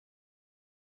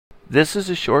This is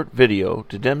a short video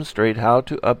to demonstrate how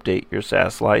to update your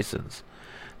SAS license.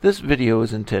 This video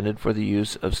is intended for the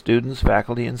use of students,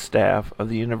 faculty, and staff of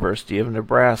the University of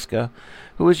Nebraska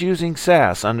who is using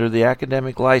SAS under the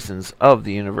academic license of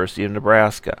the University of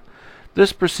Nebraska.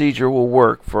 This procedure will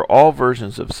work for all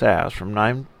versions of SAS from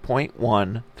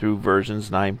 9.1 through versions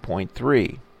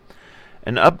 9.3.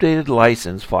 An updated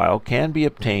license file can be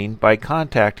obtained by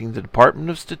contacting the Department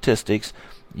of Statistics,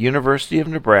 University of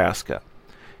Nebraska.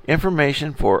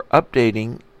 Information for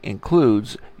updating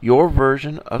includes your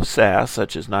version of SAS,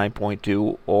 such as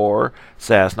 9.2 or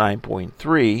SAS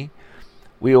 9.3.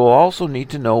 We will also need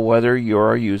to know whether you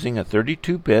are using a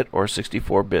 32-bit or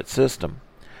 64-bit system.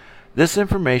 This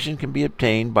information can be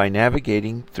obtained by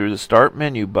navigating through the Start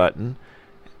menu button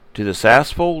to the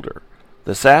SAS folder.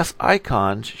 The SAS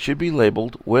icons should be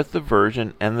labeled with the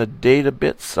version and the data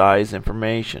bit size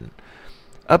information.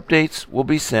 Updates will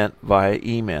be sent via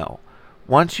email.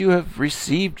 Once you have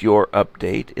received your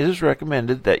update, it is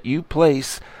recommended that you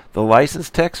place the license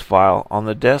text file on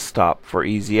the desktop for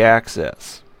easy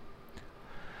access.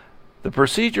 The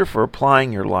procedure for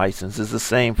applying your license is the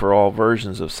same for all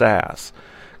versions of SAS.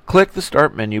 Click the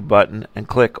Start menu button and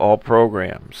click All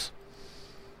Programs.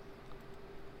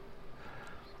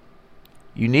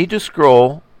 You need to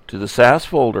scroll to the SAS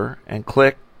folder and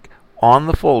click on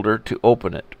the folder to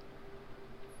open it.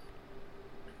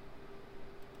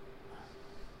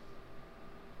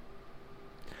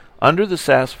 Under the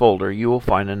SAS folder, you will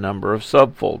find a number of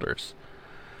subfolders.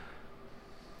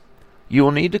 You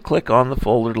will need to click on the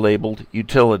folder labeled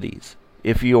Utilities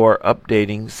if you are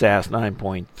updating SAS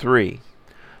 9.3.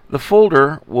 The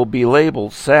folder will be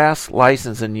labeled SAS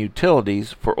License and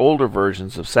Utilities for older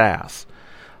versions of SAS.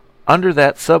 Under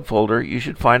that subfolder, you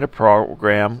should find a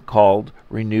program called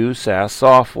Renew SAS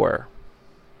Software.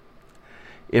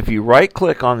 If you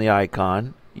right-click on the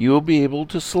icon, you will be able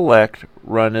to select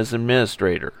Run as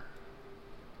Administrator.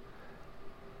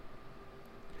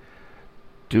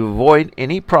 To avoid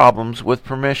any problems with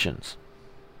permissions,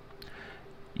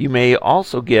 you may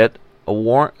also get a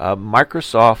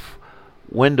Microsoft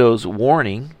Windows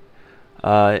warning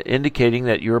indicating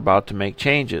that you're about to make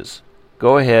changes.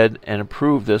 Go ahead and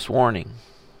approve this warning.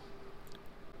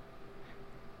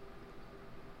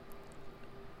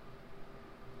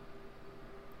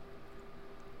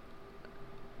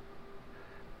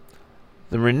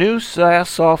 The Renew SAS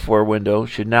Software window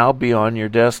should now be on your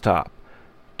desktop.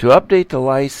 To update the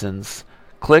license,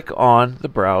 click on the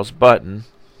Browse button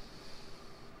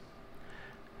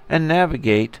and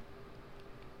navigate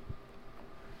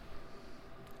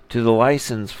to the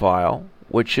license file,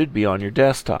 which should be on your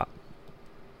desktop.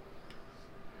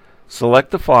 Select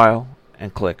the file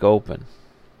and click Open.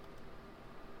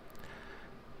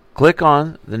 Click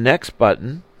on the Next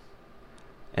button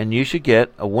and you should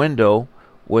get a window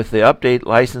with the update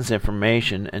license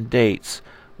information and dates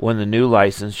when the new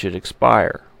license should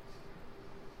expire.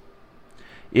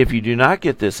 If you do not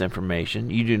get this information,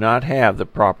 you do not have the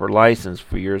proper license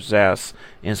for your SAS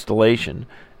installation,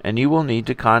 and you will need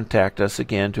to contact us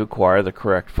again to acquire the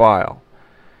correct file.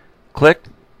 Click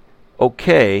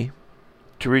OK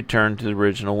to return to the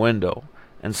original window,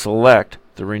 and select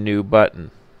the Renew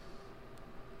button.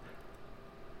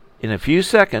 In a few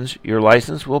seconds, your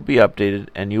license will be updated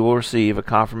and you will receive a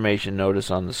confirmation notice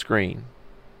on the screen.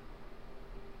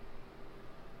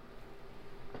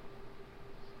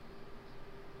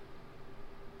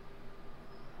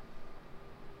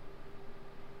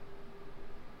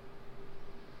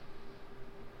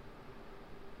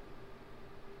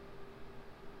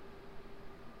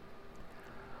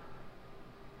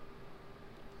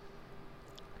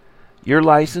 Your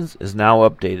license is now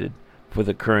updated for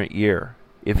the current year.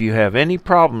 If you have any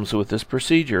problems with this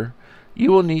procedure,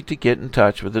 you will need to get in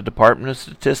touch with the Department of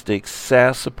Statistics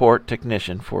SAS support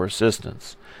technician for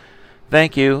assistance.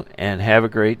 Thank you and have a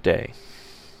great day.